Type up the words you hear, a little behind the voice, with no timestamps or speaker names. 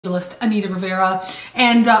Anita Rivera,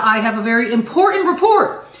 and I have a very important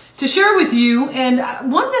report to share with you, and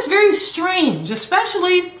one that's very strange,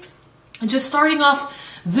 especially just starting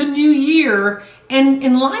off the new year and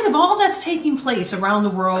in light of all that's taking place around the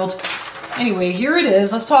world. Anyway, here it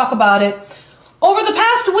is. Let's talk about it. Over the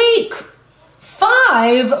past week,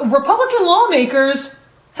 5 Republican lawmakers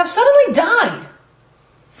have suddenly died.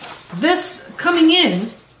 This coming in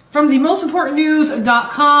from the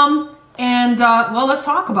mostimportantnews.com. And, well, let's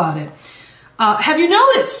talk about it. Have you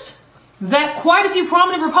noticed that quite a few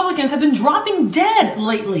prominent Republicans have been dropping dead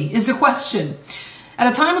lately, is the question.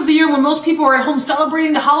 At a time of the year when most people are at home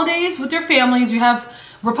celebrating the holidays with their families, you have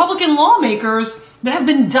Republican lawmakers that have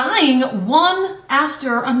been dying one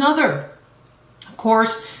after another. Of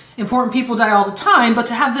course, important people die all the time, but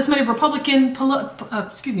to have this many Republican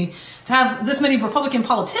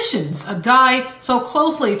politicians die so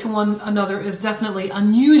closely to one another is definitely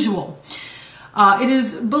unusual. It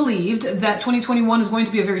is believed that 2021 is going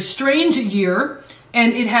to be a very strange year,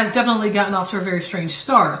 and it has definitely gotten off to a very strange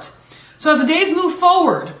start. So as the days move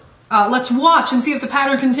forward, let's watch and see if the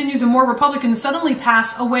pattern continues and more Republicans suddenly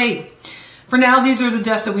pass away. For now, these are the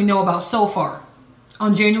deaths that we know about so far.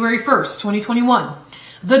 On January 1st, 2021,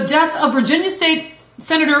 the death of Virginia State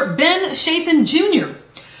Senator Ben Chafin Jr.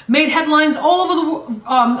 made headlines all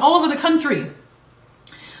over the country.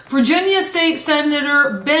 Virginia State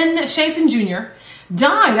Senator Ben Chafin Jr.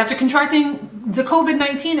 died after contracting the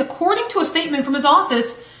COVID-19. According to a statement from his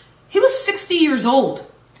office, he was 60 years old.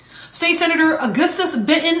 State Senator Augustus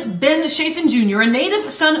Benton Ben Chafin Jr., a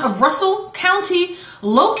native son of Russell County,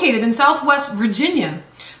 located in Southwest Virginia,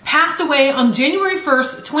 passed away on January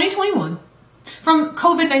 1st, 2021 from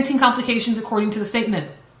COVID-19 complications, according to the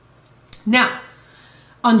statement. Now,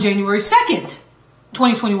 on January 2nd,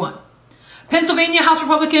 2021, Pennsylvania House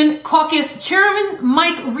Republican Caucus Chairman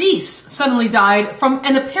Mike Reese suddenly died from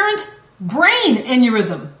an apparent brain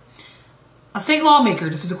aneurysm. A state lawmaker,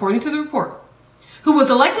 this is according to the report, who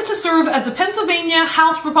was elected to serve as the Pennsylvania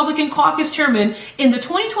House Republican Caucus Chairman in the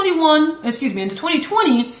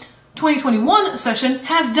 2020-2021 session,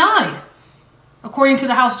 has died, according to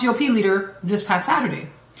the House GOP leader this past Saturday.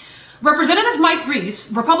 Representative Mike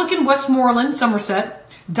Reese, Republican Westmoreland, Somerset,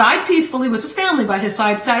 died peacefully with his family by his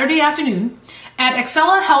side Saturday afternoon at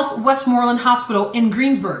Excella Health Westmoreland Hospital in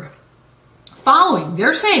Greensburg, following,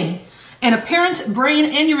 they're saying, an apparent brain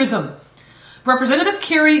aneurysm. Representative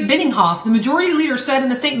Kerry Binninghoff, the majority leader, said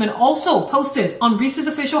in a statement also posted on Reese's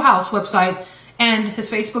official House website and his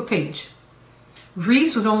Facebook page.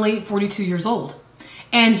 Reese was only 42 years old,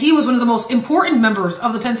 and he was one of the most important members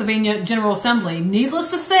of the Pennsylvania General Assembly. Needless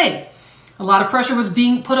to say, a lot of pressure was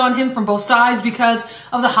being put on him from both sides because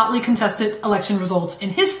of the hotly contested election results in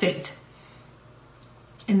his state.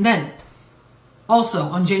 And then, also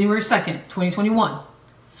on January 2nd, 2021,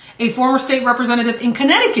 a former state representative in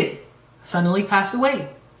Connecticut suddenly passed away.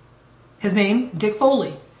 His name, Dick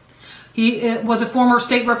Foley. He was a former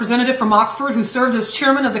state representative from Oxford who served as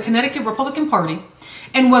chairman of the Connecticut Republican Party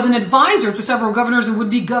and was an advisor to several governors and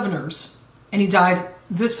would-be governors. And he died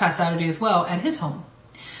this past Saturday as well at his home.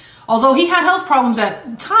 Although he had health problems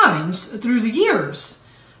at times through the years,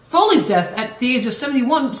 Foley's death at the age of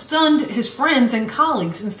 71 stunned his friends and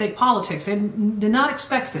colleagues in state politics. They did not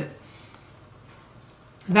expect it.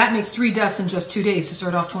 That makes 3 deaths in just 2 days to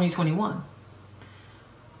start off 2021.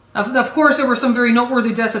 Of course, there were some very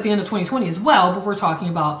noteworthy deaths at the end of 2020 as well, but we're talking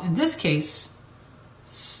about, in this case,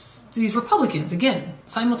 these Republicans, again,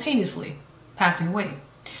 simultaneously passing away.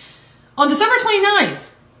 On December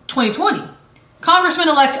 29th, 2020,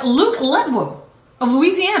 Congressman-elect Luke Ledwell of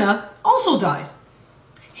Louisiana also died.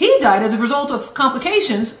 He died as a result of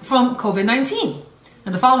complications from COVID-19.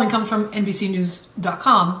 And the following comes from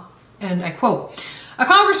NBCnews.com, and I quote, "A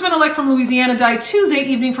congressman-elect from Louisiana died Tuesday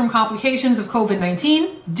evening from complications of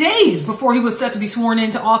COVID-19. Days before he was set to be sworn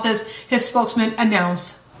into office, his spokesman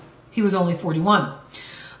announced he was only 41.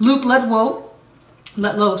 Luke Letlow,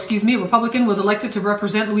 a Republican, was elected to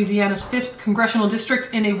represent Louisiana's 5th congressional district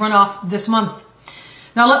in a runoff this month.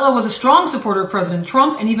 Now, Letlow was a strong supporter of President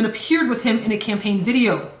Trump and even appeared with him in a campaign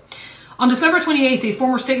video. On December 28th, a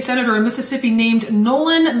former state senator in Mississippi named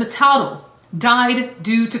Nolan Matado died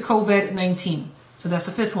due to COVID-19. So that's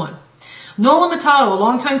the 5th one. Nolan Matado, a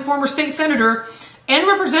longtime former state senator and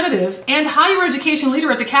representative and higher education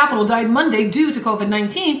leader at the Capitol, died Monday due to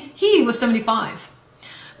COVID-19. He was 75.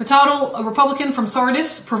 Matado, a Republican from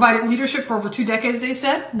Sardis, provided leadership for over 2 decades, they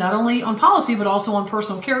said, not only on policy, but also on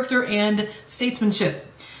personal character and statesmanship.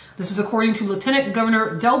 This is according to Lieutenant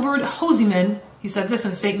Governor Delbert Hoseman. He said this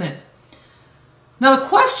in a statement. Now, the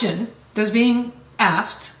question that's being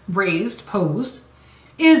asked, raised, posed,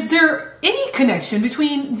 Is there any connection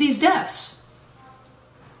between these deaths?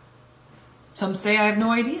 Some say I have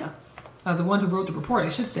no idea. The one who wrote the report, I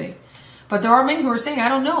should say. But there are many who are saying I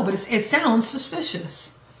don't know, but it sounds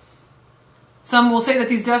suspicious. Some will say that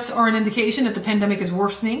these deaths are an indication that the pandemic is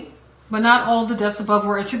worsening, but not all of the deaths above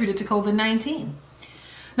were attributed to COVID-19.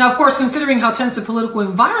 Now, of course, considering how tense the political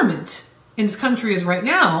environment in this country is right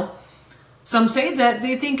now, some say that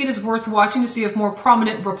they think it is worth watching to see if more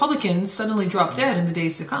prominent Republicans suddenly drop dead in the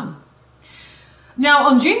days to come. Now,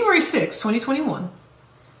 on January 6, 2021,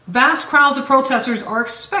 vast crowds of protesters are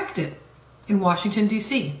expected in Washington,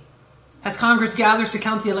 D.C., as Congress gathers to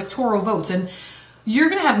count the electoral votes. And you're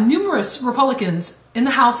going to have numerous Republicans in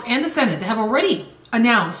the House and the Senate that have already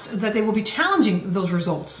announced that they will be challenging those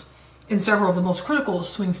results in several of the most critical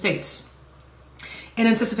swing states. In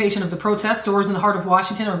anticipation of the protest, stores in the heart of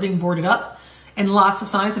Washington are being boarded up, and lots of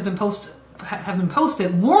signs have been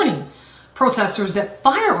posted warning protesters that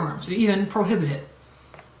firearms are even prohibited,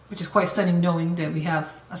 which is quite stunning knowing that we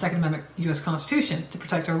have a Second Amendment U.S. Constitution to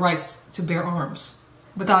protect our rights to bear arms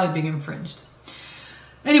without it being infringed.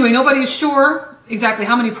 Anyway, nobody is sure exactly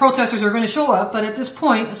how many protesters are going to show up, but at this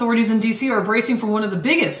point, authorities in D.C. are bracing for one of the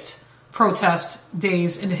biggest protest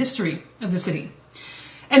days in the history of the city.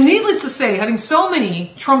 And needless to say, having so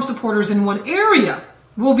many Trump supporters in one area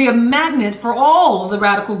will be a magnet for all of the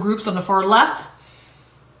radical groups on the far left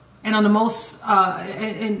and on the most,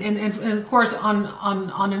 and of course on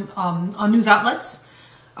news outlets.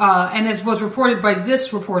 And as was reported by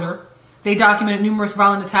this reporter, they documented numerous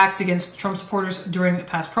violent attacks against Trump supporters during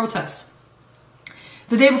past protests.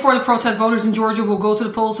 The day before the protest, voters in Georgia will go to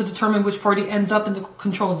the polls to determine which party ends up in the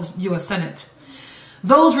control of the U.S. Senate.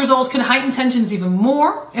 Those results can heighten tensions even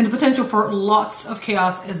more, and the potential for lots of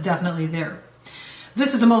chaos is definitely there.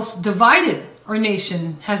 This is the most divided our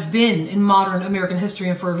nation has been in modern American history,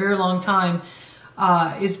 and for a very long time,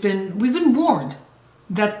 we've been warned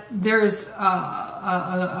that there is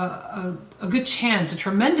a good chance, a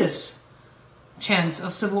tremendous chance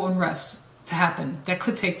of civil unrest to happen that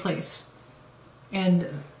could take place, and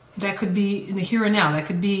that could be in the here and now. That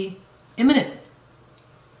could be imminent.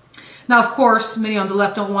 Now, of course, many on the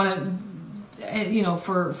left don't want to,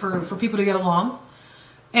 for people to get along.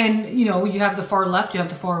 And, you have the far left, you have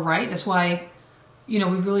the far right. That's why, we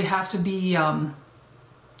really have to be, in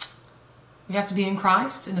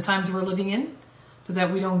Christ in the times that we're living in, so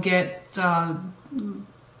that we don't get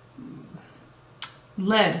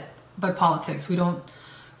led by politics. We don't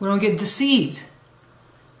get deceived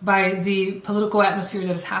by the political atmosphere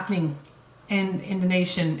that is happening in the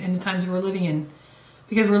nation in the times that we're living in,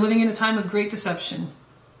 because we're living in a time of great deception.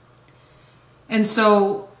 And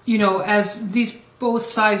so, as these both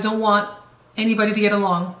sides don't want anybody to get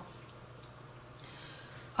along,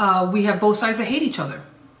 we have both sides that hate each other.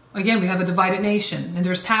 Again, we have a divided nation, and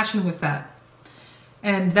there's passion with that.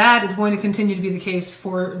 And that is going to continue to be the case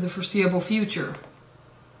for the foreseeable future.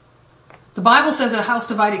 The Bible says that a house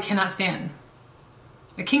divided cannot stand.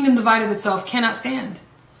 A kingdom divided itself cannot stand.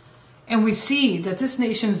 And we see that this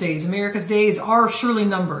nation's days, America's days, are surely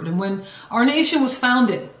numbered. And when our nation was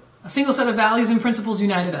founded, a single set of values and principles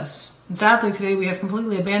united us. And sadly, today we have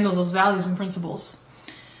completely abandoned those values and principles.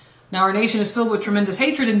 Now our nation is filled with tremendous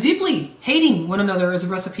hatred, and deeply hating one another is a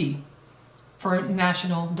recipe for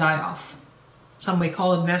national die-off. Some may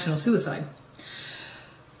call it national suicide.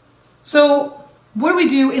 So what do we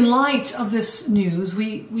do in light of this news?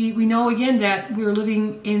 We know again that we're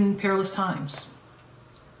living in perilous times.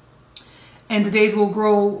 And the days will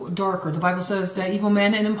grow darker. The Bible says that evil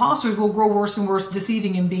men and impostors will grow worse and worse,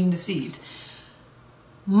 deceiving and being deceived.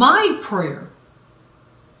 My prayer,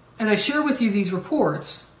 as I share with you these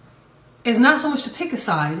reports, is not so much to pick a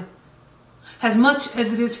side, as much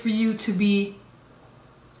as it is for you to be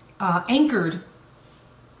anchored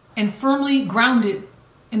and firmly grounded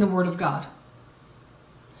in the Word of God.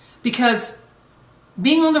 Because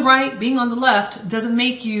being on the right, being on the left, doesn't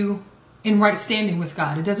make you in right standing with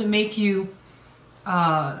God. It doesn't make you,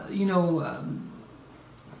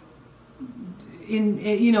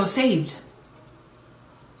 saved.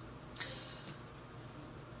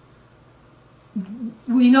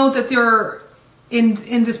 We know that there are, in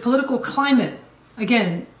this political climate,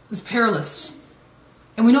 again, is perilous.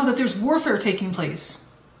 And we know that there's warfare taking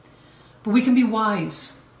place. But we can be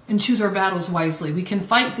wise and choose our battles wisely. We can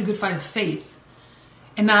fight the good fight of faith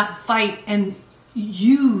and not fight and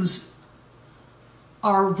use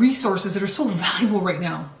our resources that are so valuable right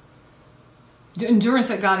now. The endurance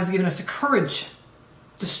that God has given us, the courage,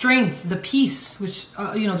 the strength, the peace, which,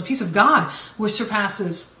 the peace of God, which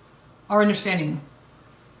surpasses our understanding,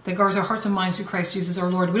 that guards our hearts and minds through Christ Jesus our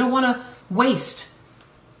Lord. We don't want to waste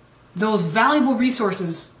those valuable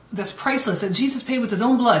resources that's priceless that Jesus paid with his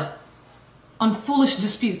own blood on foolish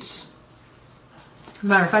disputes. As a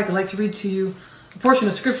matter of fact, I'd like to read to you a portion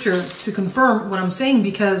of scripture to confirm what I'm saying,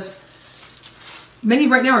 because many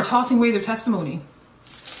right now are tossing away their testimony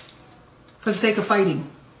for the sake of fighting.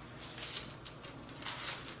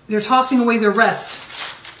 They're tossing away their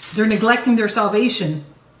rest. They're neglecting their salvation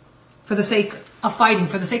for the sake of fighting,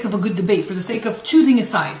 for the sake of a good debate, for the sake of choosing a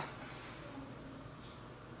side.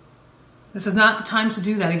 This is not the time to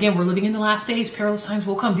do that. Again, we're living in the last days. Perilous times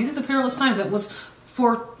will come. These are the perilous times that was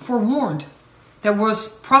forewarned, that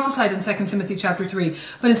was prophesied in 2 Timothy chapter 3.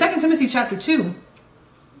 But in 2 Timothy chapter 2,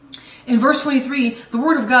 in verse 23, the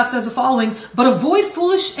word of God says the following: "But avoid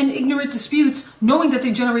foolish and ignorant disputes, knowing that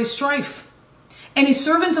they generate strife. And a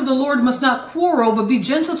servant of the Lord must not quarrel, but be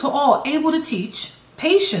gentle to all, able to teach,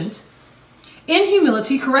 patient, in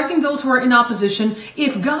humility, correcting those who are in opposition,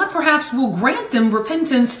 if God perhaps will grant them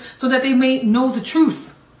repentance, so that they may know the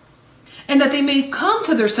truth, and that they may come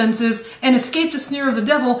to their senses and escape the snare of the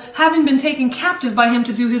devil, having been taken captive by him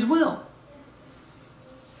to do his will."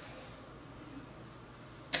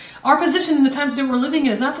 Our position in the times that we're living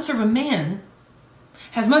in is not to serve a man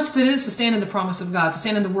as much as it is to stand in the promise of God, to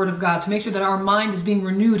stand in the word of God, to make sure that our mind is being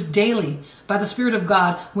renewed daily by the Spirit of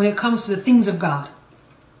God when it comes to the things of God.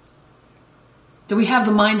 That we have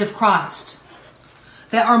the mind of Christ.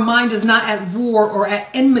 That our mind is not at war or at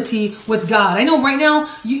enmity with God. I know right now,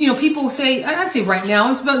 you know, people say, I say right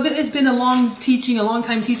now, it's been a long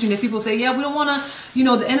time teaching that people say, yeah, we don't want to, you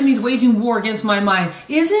know, the enemy's waging war against my mind.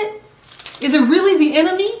 Is it? Is it really the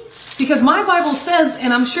enemy? Because my Bible says,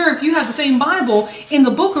 and I'm sure if you have the same Bible, in the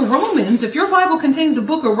book of Romans, if your Bible contains the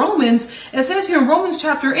book of Romans, it says here in Romans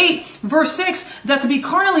chapter 8, verse 6, that to be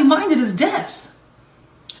carnally minded is death.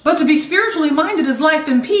 But to be spiritually minded is life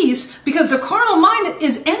and peace, because the carnal mind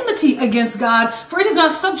is enmity against God, for it is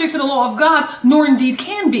not subject to the law of God, nor indeed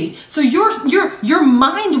can be. So your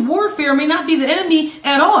mind warfare may not be the enemy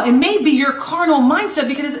at all. It may be your carnal mindset,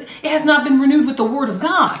 because it has not been renewed with the word of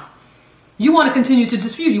God. You want to continue to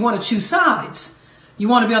dispute. You want to choose sides. You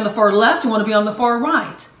want to be on the far left. You want to be on the far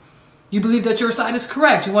right. You believe that your side is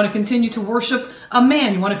correct. You want to continue to worship a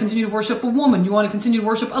man. You want to continue to worship a woman. You want to continue to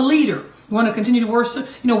worship a leader. You want to continue to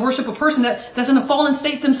worship a person that's in a fallen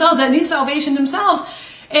state themselves, that needs salvation themselves.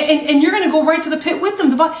 And you're going to go right to the pit with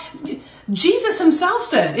them. Jesus himself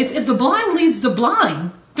said, if the blind leads the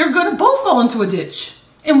blind, they're going to both fall into a ditch.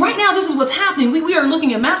 And right now, this is what's happening. We are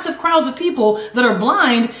looking at massive crowds of people that are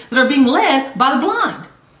blind, that are being led by the blind.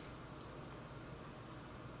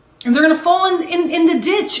 And they're going to fall in the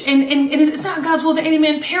ditch. And it's not God's will that any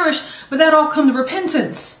man perish, but that all come to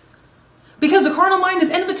repentance. Because the carnal mind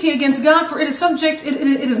is enmity against God, for it is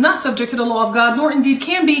not subject to the law of God, nor indeed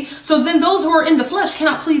can be. So then those who are in the flesh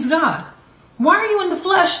cannot please God. Why are you in the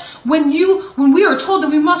flesh when we are told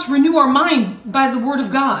that we must renew our mind by the word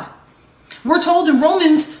of God? We're told in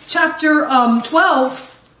Romans chapter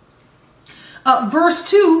 12, verse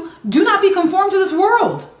 2, "Do not be conformed to this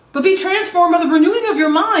world, but be transformed by the renewing of your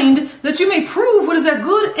mind, that you may prove what is that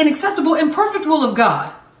good and acceptable and perfect will of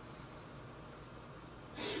God."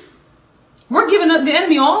 We're giving the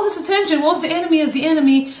enemy all this attention. Well, the enemy is the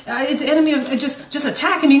enemy. It's the enemy of just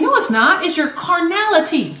attacking me. No, it's not. It's your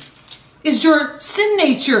carnality. It's your sin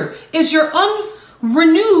nature. It's your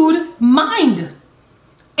unrenewed mind.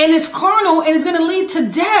 And it's carnal, and it's going to lead to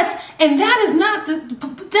death. And this is not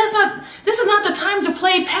the time to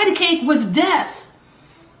play patty cake with death.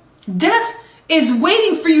 Death is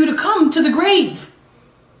waiting for you to come to the grave,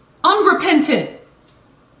 unrepentant.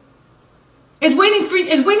 It's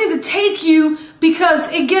waiting to take you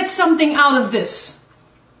because it gets something out of this.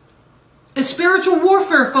 It's spiritual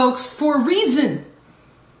warfare, folks, for a reason.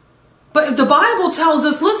 But if the Bible tells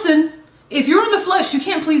us, listen, if you're in the flesh, you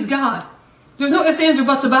can't please God. There's no ifs, ands, or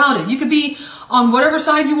buts about it. You could be on whatever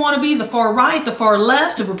side you want to be, the far right, the far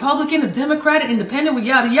left, a Republican, a Democrat, an independent,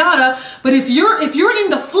 yada, yada. But if you're in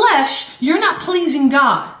the flesh, you're not pleasing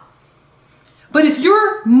God. But if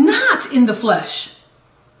you're not in the flesh,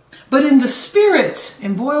 but in the spirit,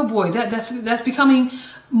 and boy, oh boy, that's becoming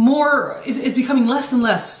more, is becoming less and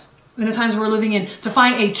less in the times we're living in, to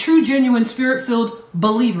find a true, genuine, spirit-filled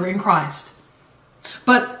believer in Christ.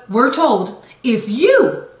 But we're told, if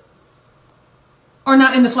you are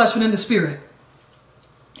not in the flesh but in the spirit,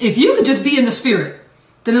 if you could just be in the spirit,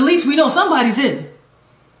 then at least we know somebody's in.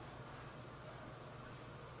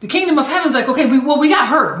 The kingdom of heaven is like, okay, we got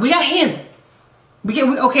her, we got him,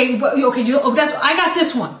 I got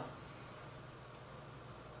this one.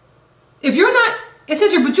 If you're not, it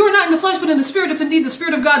says here, but you are not in the flesh but in the spirit, if indeed the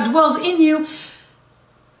Spirit of God dwells in you.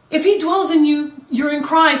 If he dwells in you, you're in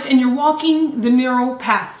Christ and you're walking the narrow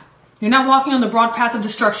path. You're not walking on the broad path of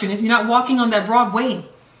destruction. You're not walking on that broad way.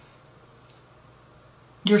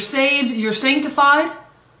 You're saved. You're sanctified.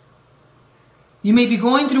 You may be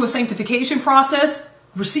going through a sanctification process.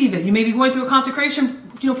 Receive it. You may be going through a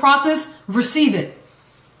consecration, process. Receive it.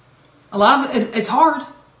 A lot of it, it's hard.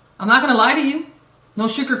 I'm not going to lie to you. No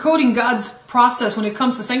sugarcoating God's process when it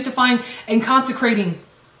comes to sanctifying and consecrating.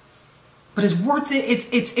 But it's worth it.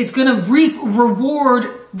 It's going to reap reward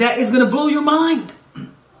that is going to blow your mind.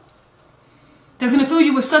 That's going to fill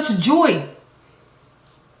you with such joy.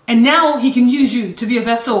 And now he can use you to be a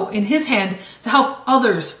vessel in his hand to help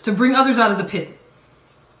others, to bring others out of the pit.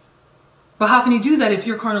 But how can he do that if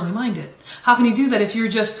you're carnally minded? How can he do that if you're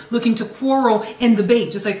just looking to quarrel and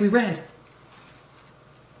debate, just like we read?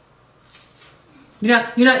 You're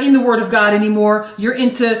not in the Word of God anymore. You're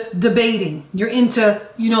into debating. You're into,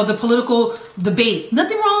 the political debate.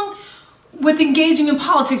 Nothing wrong with engaging in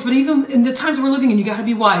politics, but even in the times we're living in, you got to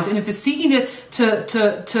be wise. And if it's seeking to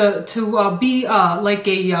be like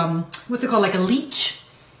a what's it called, like a leech,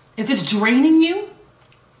 if it's draining you,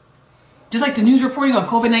 just like the news reporting on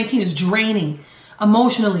COVID-19 is draining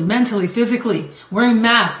emotionally, mentally, physically, wearing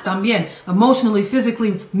masks también, emotionally,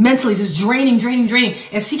 physically, mentally, just draining,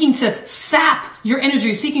 and seeking to sap your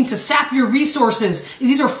energy, seeking to sap your resources.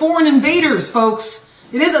 These are foreign invaders, folks.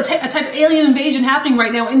 It is a type of alien invasion happening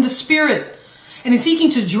right now in the spirit. And it's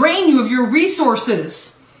seeking to drain you of your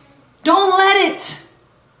resources. Don't let it.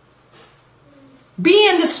 Be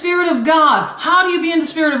in the Spirit of God. How do you be in the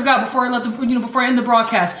Spirit of God? Before I end the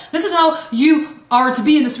broadcast. This is how you are to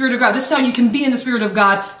be in the Spirit of God. This is how you can be in the Spirit of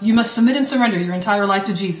God. You must submit and surrender your entire life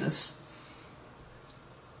to Jesus.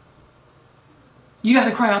 You got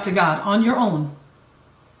to cry out to God on your own.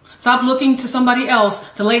 Stop looking to somebody else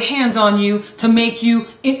to lay hands on you to make you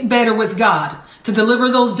better with God, to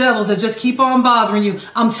deliver those devils that just keep on bothering you.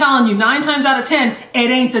 I'm telling you, 9 times out of 10,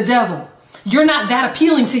 it ain't the devil. You're not that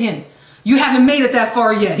appealing to him. You haven't made it that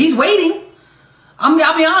far yet. He's waiting. I'll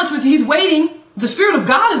be honest with you. He's waiting. The Spirit of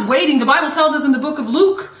God is waiting. The Bible tells us in the book of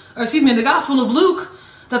Luke, in the Gospel of Luke,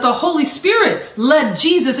 that the Holy Spirit led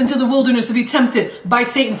Jesus into the wilderness to be tempted by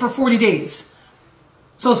Satan for 40 days.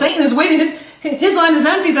 So Satan is waiting. His line is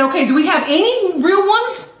empty. He's like, okay, do we have any real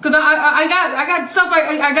ones? Because I got stuff.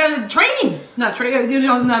 I got training, not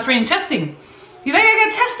training, testing. He's like, I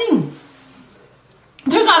got testing.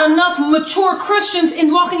 There's not enough mature Christians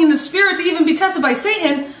in walking in the Spirit to even be tested by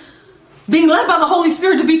Satan, being led by the Holy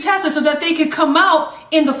Spirit to be tested so that they could come out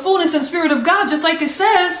in the fullness and Spirit of God, just like it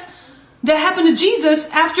says that happened to Jesus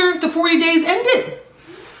after the 40 days ended.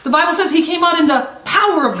 The Bible says he came out in the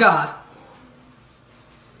power of God.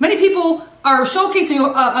 Many people are showcasing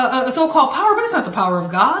a so-called power, but it's not the power of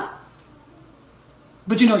God.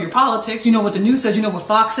 But you know your politics, you know what the news says, you know what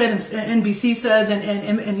Fox said and NBC says and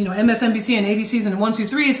MSNBC and ABCs and 1, 2,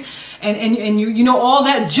 3s and you know all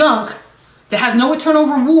that junk that has no eternal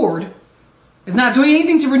reward. It's not doing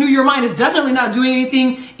anything to renew your mind. It's definitely not doing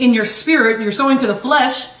anything in your spirit. You're sowing to the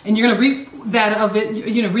flesh and you're going to reap that of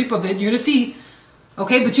it, reap of it. You're going to see,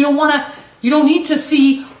 okay, but you don't need to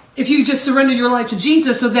see if you just surrender your life to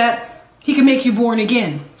Jesus so that he can make you born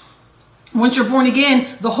again. Once you're born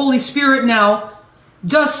again, the Holy Spirit now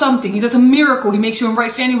does something. He does a miracle. He makes you in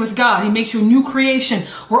right standing with God. He makes you a new creation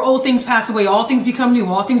where old things pass away. All things become new.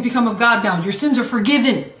 All things become of God now. Your sins are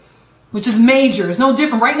forgiven, which is major. It's no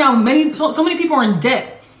different. Right now, so many people are in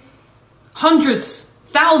debt. Hundreds,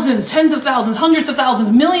 thousands, tens of thousands, hundreds of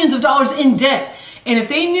thousands, millions of dollars in debt. And if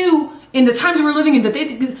they knew in the times that we're living in that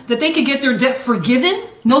they could get their debt forgiven,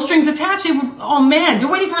 no strings attached, oh man, they're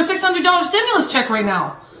waiting for a $600 stimulus check right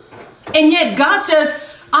now. And yet God says,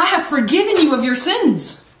 I have forgiven you of your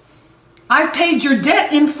sins. I've paid your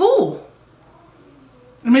debt in full.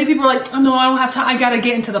 And many people are like, oh no, I don't have time. I got to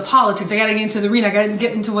get into the politics. I got to get into the arena. I got to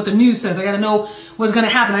get into what the news says. I got to know what's going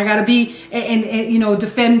to happen. I got to be and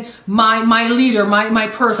defend my leader, my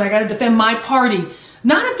person. I got to defend my party.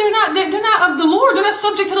 Not if they're not of the Lord. They're not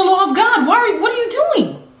subject to the law of God. What are you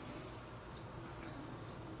doing?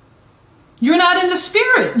 You're not in the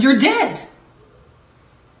Spirit. You're dead.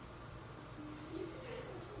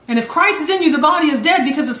 And if Christ is in you, the body is dead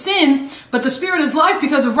because of sin, but the Spirit is life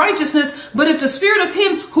because of righteousness. But if the Spirit of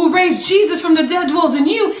him who raised Jesus from the dead dwells in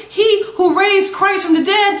you, he who raised Christ from the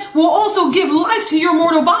dead will also give life to your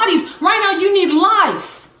mortal bodies. Right now you need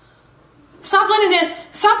life. Stop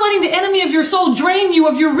letting the enemy of your soul drain you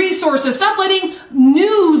of your resources. Stop letting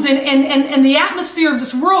news and the atmosphere of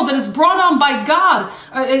this world that is brought on by God,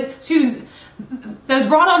 that is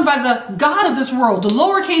brought on by the God of this world, the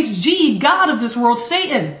lowercase g God of this world,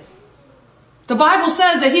 Satan. The Bible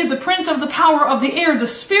says that he is the prince of the power of the air, the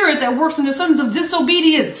spirit that works in the sons of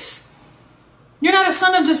disobedience. You're not a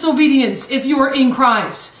son of disobedience if you are in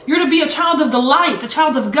Christ. You're to be a child of the light, a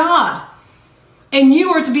child of God. And you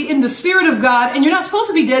are to be in the Spirit of God. And you're not supposed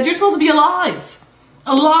to be dead. You're supposed to be alive.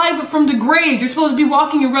 Alive from the grave. You're supposed to be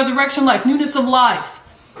walking in resurrection life, newness of life.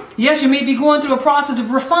 Yes, you may be going through a process of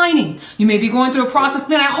refining. You may be going through a process.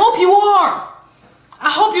 Man, I hope you are. I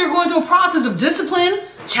hope you're going through a process of discipline,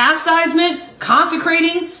 chastisement,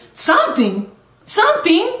 consecrating, something.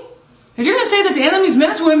 If you're going to say that the enemy's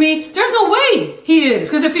messing with me, there's no way he is.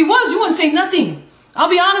 Because if he was, you wouldn't say nothing. I'll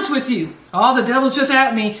be honest with you. Oh, the devil's just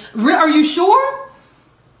at me. Are you sure?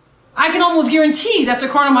 I can almost guarantee that's a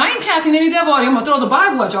carnal mind. I ain't casting any devil out. I'm going to throw the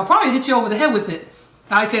Bible at you. I'll probably hit you over the head with it.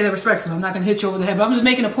 I say that respectfully. I'm not going to hit you over the head, but I'm just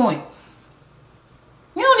making a point.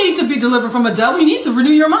 You don't need to be delivered from a devil. You need to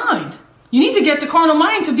renew your mind. You need to get the carnal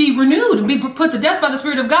mind to be renewed and be put to death by the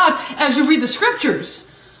Spirit of God as you read the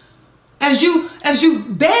scriptures. As you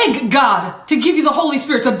beg God to give you the Holy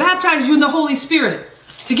Spirit, to baptize you in the Holy Spirit,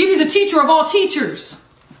 to give you the teacher of all teachers.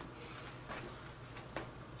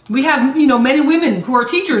 We have, men and women who are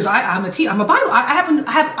teachers. I'm a Bible.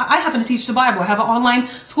 I happen to teach the Bible. I have an online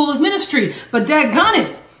school of ministry. But daggone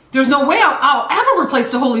it, there's no way I'll ever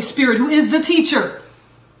replace the Holy Spirit, who is the teacher.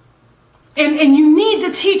 And you need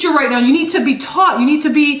the teacher right now. You need to be taught. You need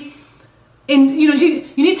to be, you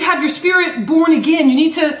need to have your spirit born again. You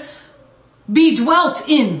need to be dwelt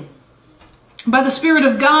in by the Spirit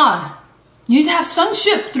of God. You need to have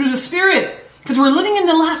sonship through the Spirit, because we're living in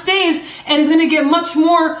the last days, and it's going to get much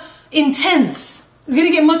more intense. It's going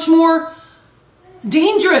to get much more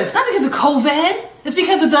dangerous. Not because of COVID. It's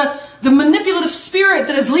because of the manipulative spirit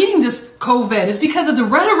that is leading this COVID. It's because of the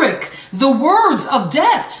rhetoric, the words of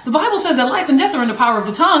death. The Bible says that life and death are in the power of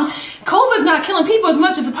the tongue. COVID's not killing people as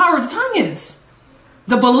much as the power of the tongue is.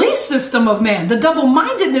 The belief system of man, the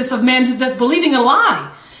double-mindedness of man that's believing a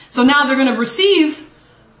lie. So now they're going to receive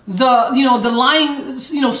the lying,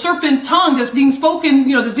 serpent tongue that's being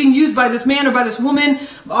spoken, that's being used by this man or by this woman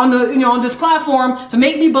on this platform to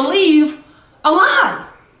make me believe a lie.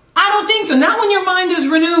 I don't think so. Not when your mind is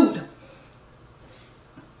renewed.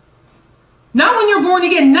 Not when you're born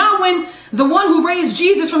again. Not when the one who raised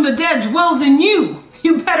Jesus from the dead dwells in you.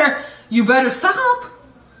 You better stop.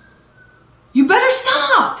 You better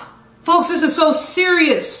stop. Folks, this is so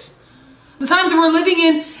serious. The times that we're living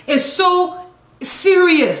in is so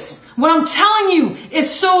serious. What I'm telling you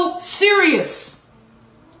is so serious.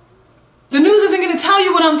 The news isn't going to tell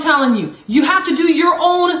you what I'm telling you. You have to do your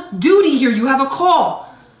own duty here. You have a call.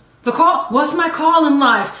 The call, what's my call in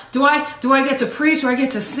life? Do I get to preach? Do I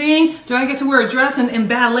get to sing? Do I get to wear a dress and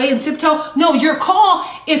ballet and tiptoe? No, your call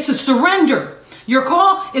is to surrender. Your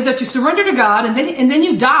call is that you surrender to God, and then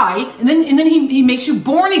you die, and then he makes you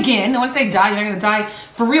born again. Now, when I say die, you're not going to die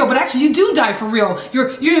for real, but actually you do die for real.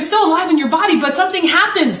 You're still alive in your body, but something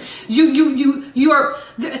happens. You are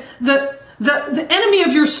the enemy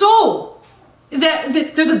of your soul.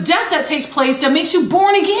 There's a death that takes place that makes you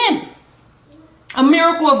born again. A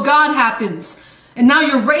miracle of God happens, and now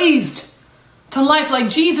you're raised to life like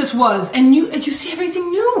Jesus was, and you see everything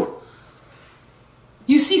new.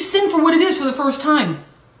 You see sin for what it is for the first time.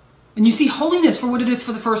 And you see holiness for what it is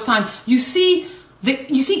for the first time. You see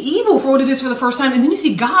evil for what it is for the first time. And then you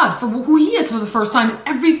see God for who he is for the first time. And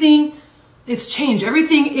everything is changed.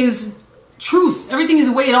 Everything is truth. Everything is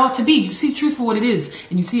the way it ought to be. You see truth for what it is.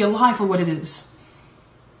 And you see a lie for what it is.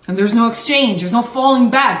 And there's no exchange. There's no falling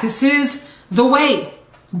back. This is the way.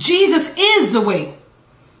 Jesus is the way.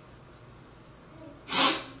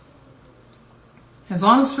 As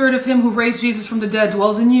long as the Spirit of him who raised Jesus from the dead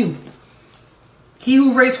dwells in you, he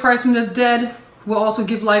who raised Christ from the dead will also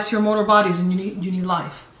give life to your mortal bodies, and you need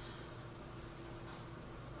life.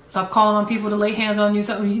 Stop calling on people to lay hands on you.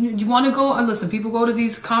 You want to go? Listen, people go to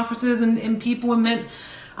these conferences and people and men.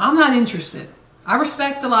 I'm not interested. I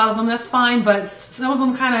respect a lot of them. That's fine. But some of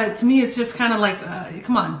them kind of, to me, it's just kind of like,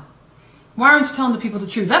 come on. Why aren't you telling the people the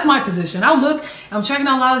truth? That's my position. I'm checking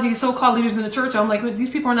out a lot of these so-called leaders in the church. I'm like, these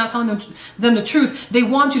people are not telling them the truth. They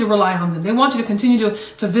want you to rely on them. They want you to continue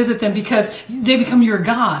to visit them because they become your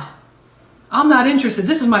God. I'm not interested.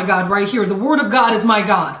 This is my God right here. The Word of God is my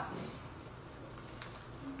God.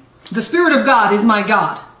 The Spirit of God is my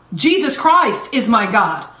God. Jesus Christ is my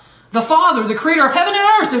God. The Father, the Creator of heaven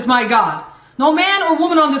and earth is my God. No man or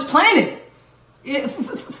woman on this planet.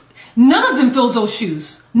 None of them fills those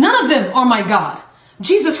shoes. None of them are my God.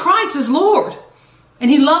 Jesus Christ is Lord. And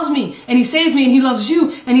he loves me, and he saves me, and he loves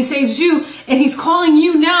you, and he saves you. And he's calling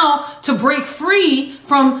you now to break free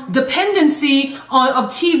from dependency of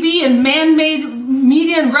TV and man-made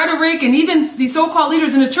media and rhetoric and even these so-called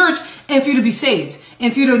leaders in the church, and for you to be saved.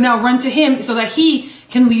 And for you to now run to him so that he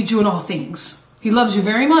can lead you in all things. He loves you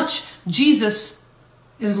very much. Jesus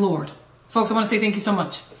is Lord. Folks, I want to say thank you so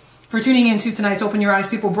much for tuning in to tonight's Open Your Eyes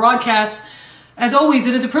People broadcast. As always,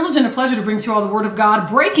 it is a privilege and a pleasure to bring to you all the Word of God,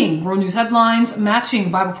 breaking world news headlines, matching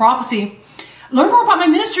Bible prophecy. Learn more about my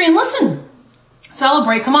ministry and listen.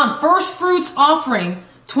 Celebrate. Come on. First Fruits Offering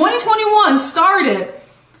 2021 started.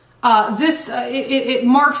 It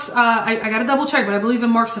marks, I got to double check, but I believe it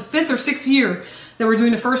marks the 5th or 6th year that we're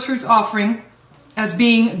doing the First Fruits Offering as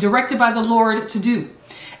being directed by the Lord to do.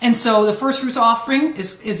 And so the First Fruits Offering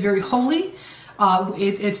is very holy.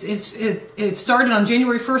 It started on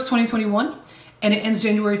January 1st, 2021, and it ends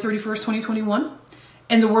January 31st, 2021.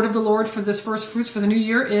 And the word of the Lord for this First Fruits for the new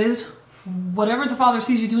year is, whatever the Father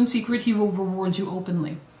sees you do in secret, he will reward you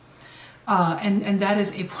openly. And that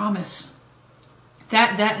is a promise.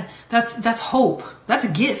 That's hope. That's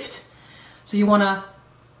a gift. So you want to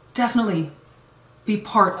definitely be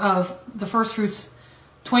part of the First Fruits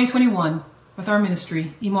 2021 with our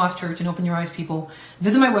ministry, EMOF Church and Open Your Eyes People.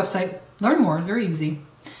 Visit my website. Learn more. It's very easy.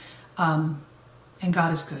 And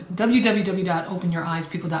God is good.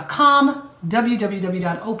 www.openyoureyespeople.com.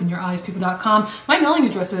 www.openyoureyespeople.com. My mailing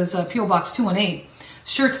address is P.O. Box 218.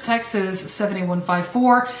 Shirts, Texas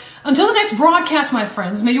 78154. Until the next broadcast, my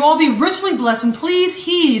friends, may you all be richly blessed, and please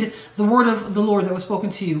heed the word of the Lord that was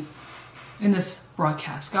spoken to you in this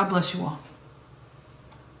broadcast. God bless you all.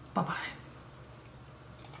 Bye-bye.